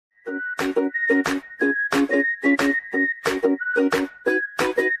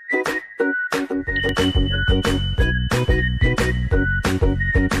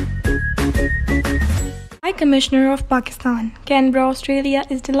High Commissioner of Pakistan, Canberra Australia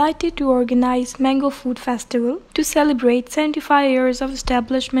is delighted to organize Mango Food Festival to celebrate 75 years of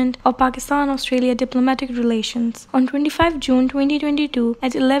establishment of Pakistan-Australia diplomatic relations on 25 June 2022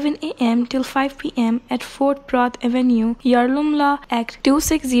 at 11 a.m. till 5 p.m. at 4th Perth Avenue, Yarralumla, Act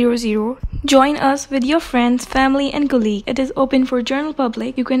 2600. Join us with your friends, family and colleagues. It is open for general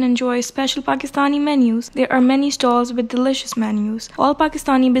public. You can enjoy special Pakistani menus. There are many stalls with delicious menus. All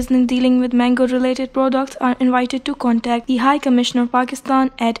Pakistani business dealing with mango-related products are invited to contact the High Commissioner of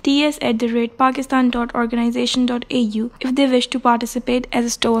Pakistan at ts@pakistan.organisation.au if they wish to participate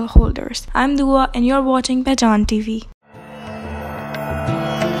as stall holders. I'm Dua and you're watching Pehchan TV.